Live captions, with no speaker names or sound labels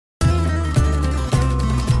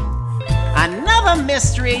Another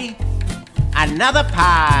mystery, another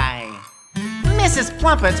pie. Mrs.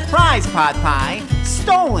 Plumpert's prize pot pie,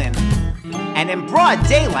 stolen. And in broad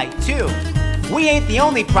daylight, too. We ain't the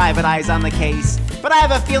only private eyes on the case, but I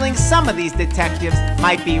have a feeling some of these detectives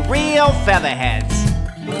might be real featherheads.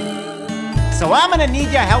 So I'm gonna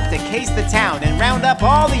need your help to case the town and round up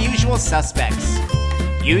all the usual suspects.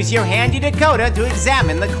 Use your handy decoder to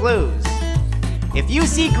examine the clues. If you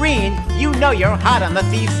see green, you know you're hot on the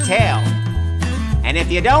thief's tail. And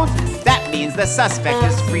if you don't, that means the suspect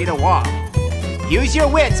is free to walk. Use your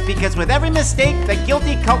wits, because with every mistake, the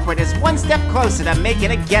guilty culprit is one step closer to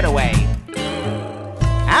making a getaway.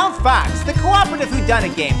 Outfoxed, the cooperative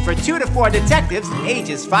whodunit game for 2 to 4 detectives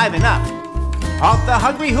ages 5 and up. Halt the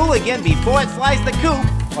hungry hooligan before it flies the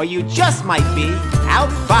coop, or you just might be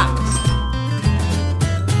outfoxed.